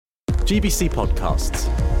GBC Podcasts.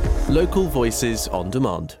 Local voices on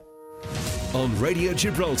demand. On Radio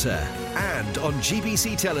Gibraltar and on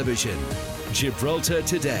GBC Television. Gibraltar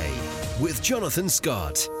Today with Jonathan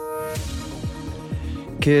Scott.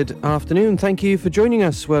 Good afternoon. Thank you for joining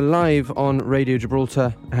us. We're live on Radio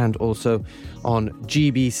Gibraltar and also on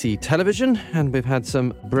GBC Television. And we've had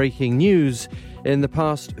some breaking news in the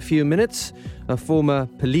past few minutes. A former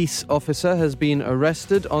police officer has been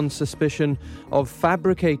arrested on suspicion of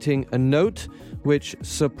fabricating a note which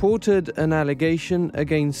supported an allegation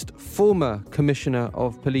against former Commissioner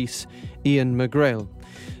of Police Ian McGrail.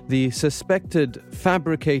 The suspected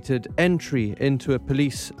fabricated entry into a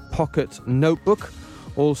police pocket notebook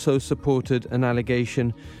also supported an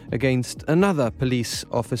allegation against another police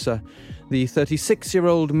officer. The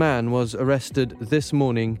 36-year-old man was arrested this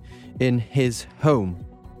morning in his home.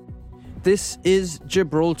 This is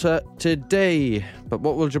Gibraltar Today. But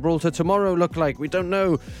what will Gibraltar tomorrow look like? We don't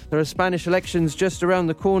know. There are Spanish elections just around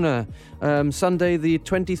the corner. Sunday, the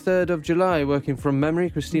 23rd of July, working from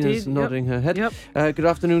memory. Christina's nodding her head. Yep. Good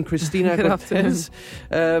afternoon, Cristina. Good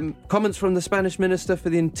afternoon. Comments from the Spanish Minister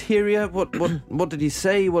for the Interior. What did he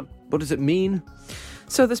say? What does it mean?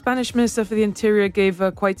 So the Spanish Minister for the Interior gave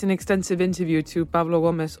quite an extensive interview to Pablo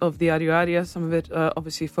Gómez of Diario Área, some of it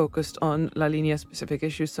obviously focused on La Línea specific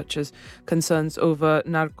issues such as concerns over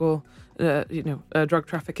drug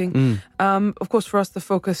trafficking. Of course, for us, the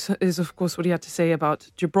focus is, of course, what he had to say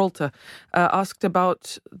about Gibraltar. Asked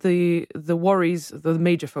about the worries, the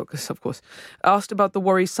major focus, of course. Asked about the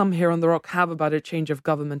worries some here on the Rock have about a change of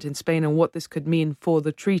government in Spain and what this could mean for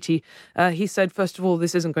the treaty. He said, first of all,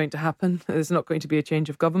 this isn't going to happen. There's not going to be a change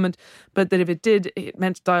of government. But that if it did, it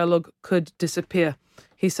meant dialogue could disappear.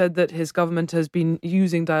 He said that his government has been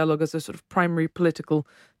using dialogue as a sort of primary political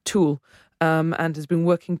tool. And has been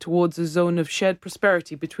working towards a zone of shared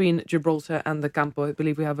prosperity between Gibraltar and the Campo. I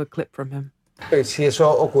believe we have a clip from him. Si eso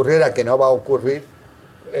ocurriera, que no va a ocurrir,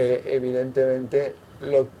 evidentemente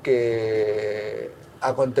lo que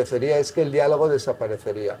acontecería es que el diálogo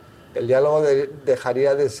desaparecería. El diálogo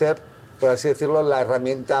dejaría de ser, por así decirlo, la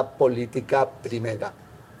herramienta política primera.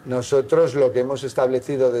 Nosotros lo que hemos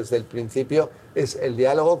establecido desde el principio es el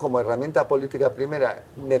diálogo como herramienta política primera,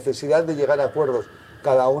 necesidad de llegar a acuerdos.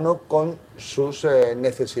 Cada uno con sus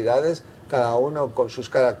necesidades, cada uno con sus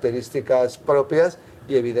características propias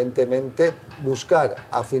y evidentemente buscar,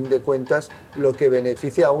 a fin de cuentas, lo que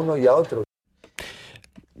beneficia a uno y a otro.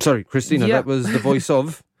 Sorry, Cristina, That was the voice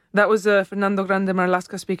of... That was Fernando Grande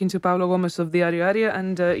Marlaska speaking to Pablo Gómez of Diario Área,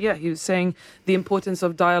 and he was saying the importance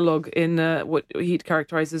of dialogue in what he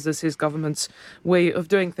characterises as his government's way of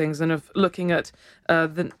doing things and of looking at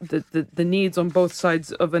the needs on both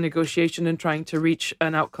sides of a negotiation and trying to reach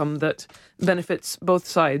an outcome that benefits both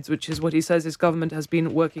sides, which is what he says his government has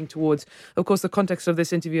been working towards. Of course, the context of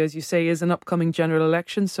this interview, as you say, is an upcoming general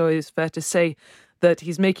election, so it is fair to say that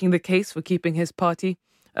he's making the case for keeping his party,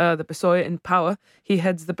 the PSOE, in power. He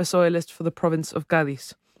heads the PSOE list for the province of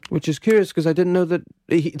Cádiz. Which is curious because I didn't know that...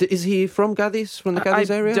 Is he from Cádiz, from the Cádiz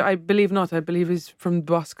area? I believe not. I believe he's from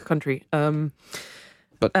Basque country.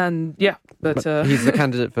 But he's the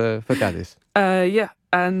candidate for Cádiz.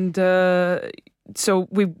 So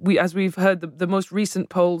we as we've heard, the most recent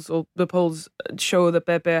polls, or the polls show that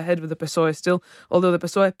PP are ahead with the PSOE still, although the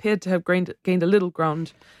PSOE appeared to have gained a little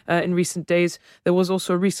ground in recent days. There was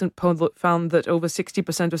also a recent poll that found that over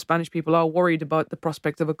 60% of Spanish people are worried about the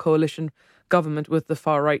prospect of a coalition government with the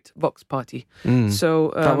far-right Vox party.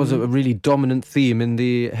 So that was a really dominant theme in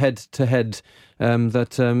the head-to-head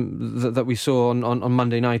that we saw on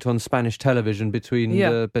Monday night on Spanish television between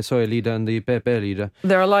the PSOE leader and the PP leader.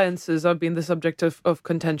 Their alliances have been the subject of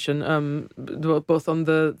contention, both on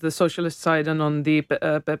the socialist side and on the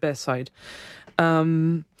PP side.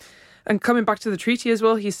 And coming back to the treaty as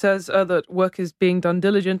well, he says that work is being done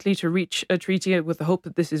diligently to reach a treaty with the hope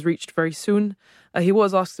that this is reached very soon. He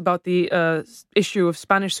was asked about the issue of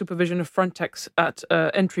Spanish supervision of Frontex at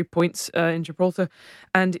entry points in Gibraltar.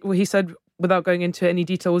 And he said, without going into any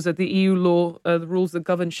details, that the EU law, the rules that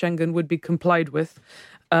govern Schengen, would be complied with.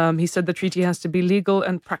 He said the treaty has to be legal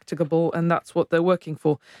and practicable, and that's what they're working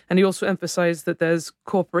for. And he also emphasised that there's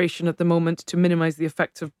cooperation at the moment to minimise the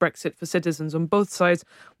effects of Brexit for citizens on both sides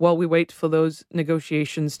while we wait for those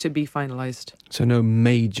negotiations to be finalised. So no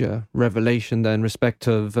major revelation there in respect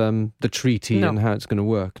of the treaty and how it's going to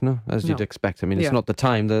work, no? As you'd expect. I mean, it's not the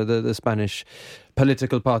time. The Spanish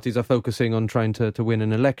political parties are focusing on trying to win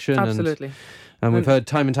an election. Absolutely. And we've heard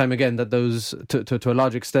time and time again that those, to a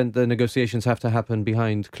large extent, the negotiations have to happen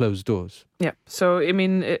behind closed doors. Yeah. So, I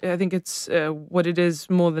mean, I think it's what it is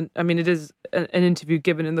more than... I mean, it is an interview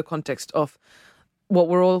given in the context of what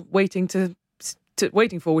we're all waiting to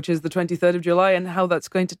waiting for, which is the 23rd of July, and how that's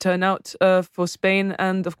going to turn out for Spain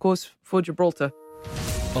and, of course, for Gibraltar.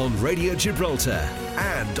 On Radio Gibraltar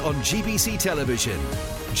and on GBC Television,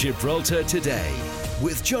 Gibraltar Today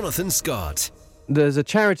with Jonathan Scott. There's a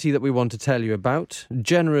charity that we want to tell you about.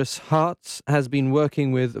 Generous Hearts has been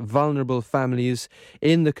working with vulnerable families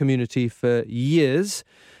in the community for years.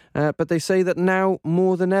 But they say that now,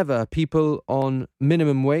 more than ever, people on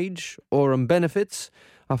minimum wage or on benefits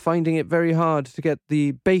are finding it very hard to get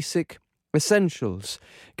the basic essentials,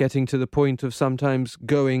 getting to the point of sometimes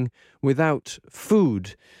going without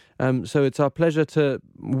food. So it's our pleasure to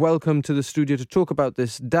welcome to the studio to talk about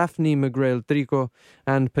this Daphne Megrell-Trico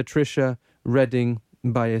and Patricia Redding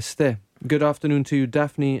Ballester. Good afternoon to you,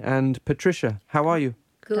 Daphne and Patricia. How are you?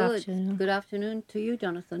 Good. Good afternoon to you,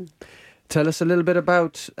 Jonathan. Tell us a little bit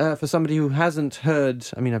about, for somebody who hasn't heard,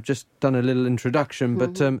 I mean, I've just done a little introduction,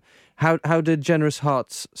 but how did Generous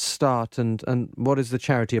Hearts start and what is the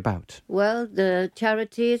charity about? Well, the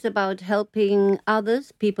charity is about helping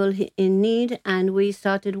others, people in need, and we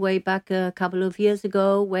started way back a couple of years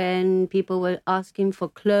ago when people were asking for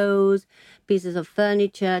clothes, pieces of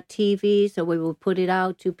furniture, TV, so we would put it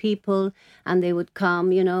out to people and they would come,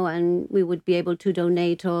 and we would be able to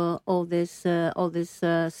donate all this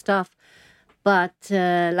stuff. But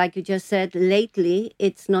like you just said, lately,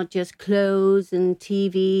 it's not just clothes and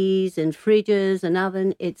TVs and fridges and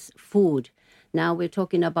oven, it's food. Now we're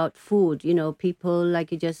talking about food. People,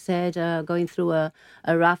 like you just said, are going through a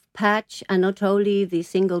rough patch. And not only the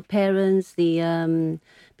single parents, the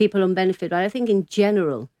people on benefit, but I think in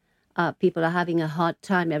general, people are having a hard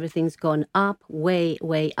time. Everything's gone up, way,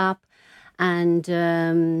 way up. And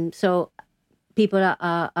so people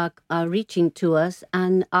are reaching to us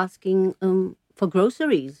and asking for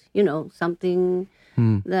groceries, something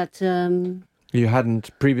that... you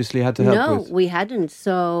hadn't previously had to help with? No, we hadn't.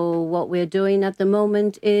 So what we're doing at the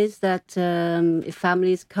moment is that if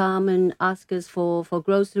families come and ask us for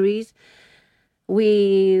groceries,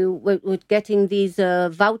 we're getting these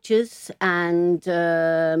vouchers and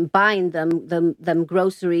buying them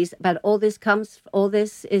groceries. But all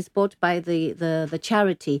this is bought by the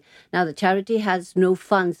charity. Now the charity has no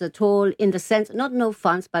funds at all, in the sense, not no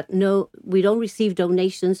funds, but we don't receive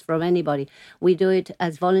donations from anybody. We do it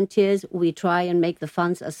as volunteers. We try and make the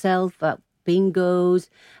funds ourselves. Bingos,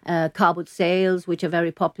 cardboard sales, which are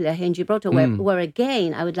very popular here in Gibraltar, where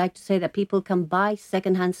again, I would like to say that people can buy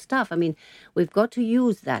secondhand stuff. I mean, we've got to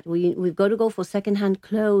use that. We've got to go for secondhand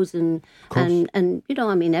clothes and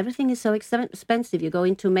everything is so expensive. You go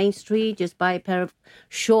into Main Street, just buy a pair of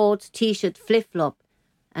shorts, T-shirt, flip-flop.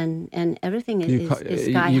 And everything is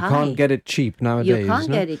sky high. You can't get it cheap nowadays. You can't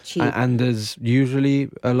get it cheap. And there's usually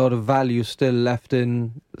a lot of value still left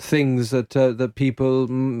in things that people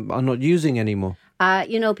are not using anymore.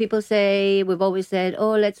 People say, we've always said,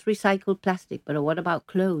 let's recycle plastic. But what about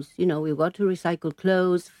clothes? We've got to recycle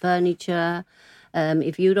clothes, furniture.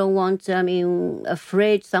 If you don't want, a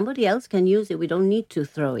fridge, somebody else can use it. We don't need to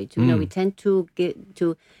throw it. We tend to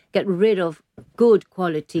get rid of good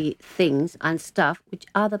quality things and stuff which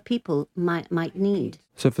other people might need.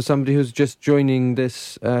 So for somebody who's just joining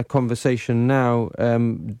this conversation now,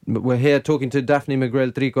 we're here talking to Daphne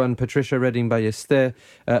Megrell-Trico and Patricia Redding Ballester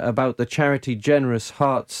about the charity Generous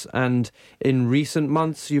Hearts. And in recent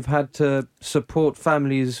months, you've had to support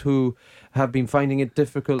families who have been finding it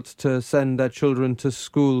difficult to send their children to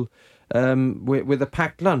school with a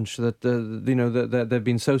packed lunch, that they've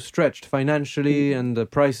been so stretched financially and the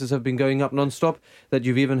prices have been going up non-stop that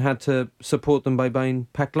you've even had to support them by buying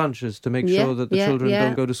packed lunches to make sure that the children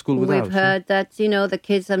don't go to school without. We've heard that, the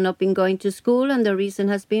kids have not been going to school, and the reason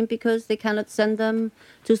has been because they cannot send them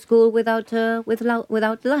to school without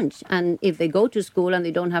lunch. And if they go to school and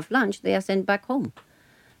they don't have lunch, they are sent back home.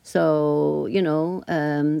 So,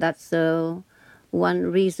 that's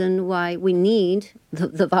one reason why we need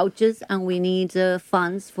the vouchers and we need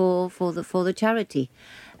funds for the charity.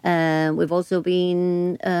 We've also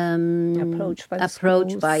been approached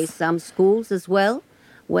by some schools as well,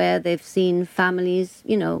 where they've seen families,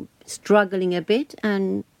 struggling a bit.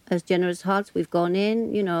 And as Generous Hearts, we've gone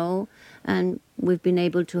in, and we've been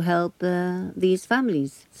able to help these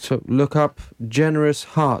families. So look up Generous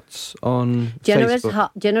Hearts on Facebook.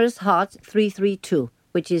 Generous Hearts 332.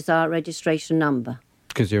 Which is our registration number.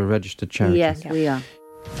 Because you're a registered charity. Yes, we are.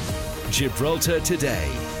 Gibraltar Today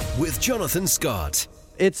with Jonathan Scott.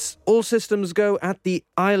 It's all systems go at the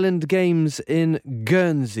Island Games in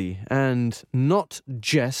Guernsey, and not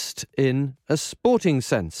just in a sporting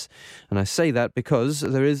sense. And I say that because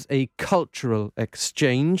there is a cultural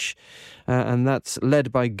exchange, and that's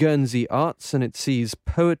led by Guernsey Arts, and it sees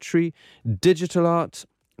poetry, digital art,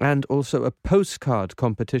 and also a postcard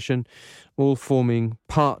competition, all forming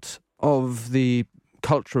part of the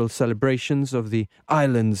cultural celebrations of the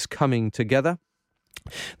islands coming together.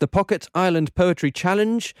 The Pocket Island Poetry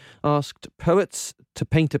Challenge asked poets to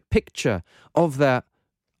paint a picture of their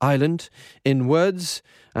island in words,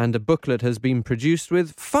 and a booklet has been produced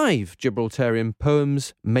with 5 Gibraltarian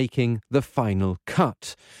poems making the final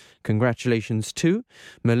cut. Congratulations to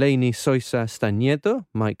Melanie Soisa Staniedo,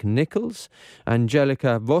 Mike Nichols,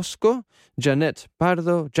 Angelica Bosco, Janet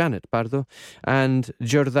Pardo, and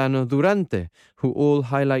Giordano Durante, who all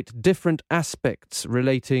highlight different aspects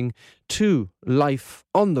relating to life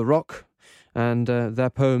on the rock. And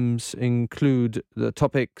their poems include the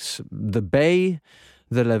topics the bay,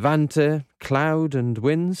 the Levante, cloud and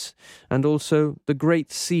winds, and also the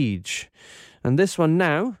Great Siege. And this one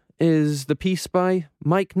now is the piece by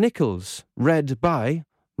Mike Nichols, read by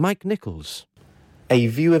Mike Nichols. A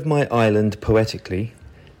view of my island poetically,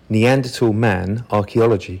 Neanderthal man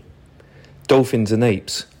archaeology, dolphins and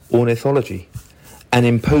apes ornithology, an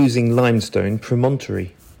imposing limestone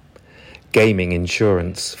promontory, gaming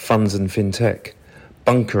insurance, funds and fintech,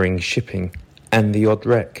 bunkering shipping and the odd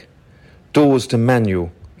wreck, doors to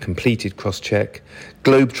manual, completed cross-check,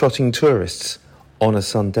 globe-trotting tourists on a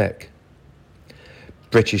sun deck.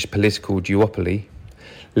 British political duopoly,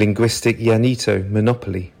 linguistic Yanito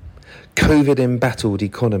monopoly, COVID-embattled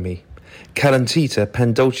economy, Calentita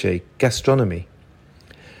Pandolce gastronomy,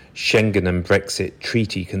 Schengen and Brexit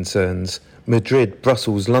treaty concerns, Madrid,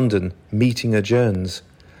 Brussels, London, meeting adjourns,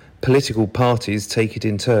 political parties take it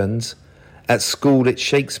in turns, at school it's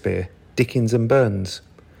Shakespeare, Dickens and Burns,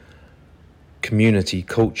 community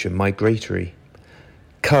culture migratory,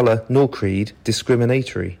 colour nor creed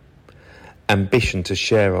discriminatory, ambition to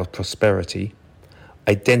share our prosperity,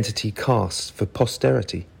 identity cast for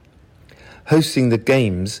posterity. Hosting the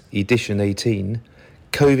Games, edition 18,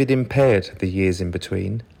 COVID impaired the years in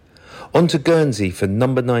between. On to Guernsey for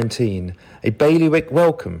number 19, a bailiwick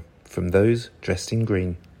welcome from those dressed in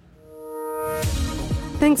green.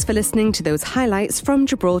 Thanks for listening to those highlights from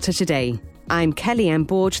Gibraltar Today. I'm Kelly-Ann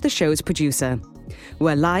Borge, the show's producer.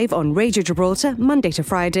 We're live on Radio Gibraltar Monday to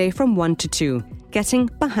Friday from 1 to 2, getting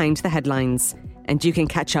behind the headlines. And you can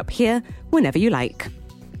catch up here whenever you like.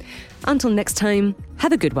 Until next time,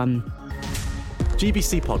 have a good one.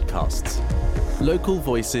 GBC Podcasts. Local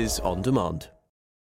voices on demand.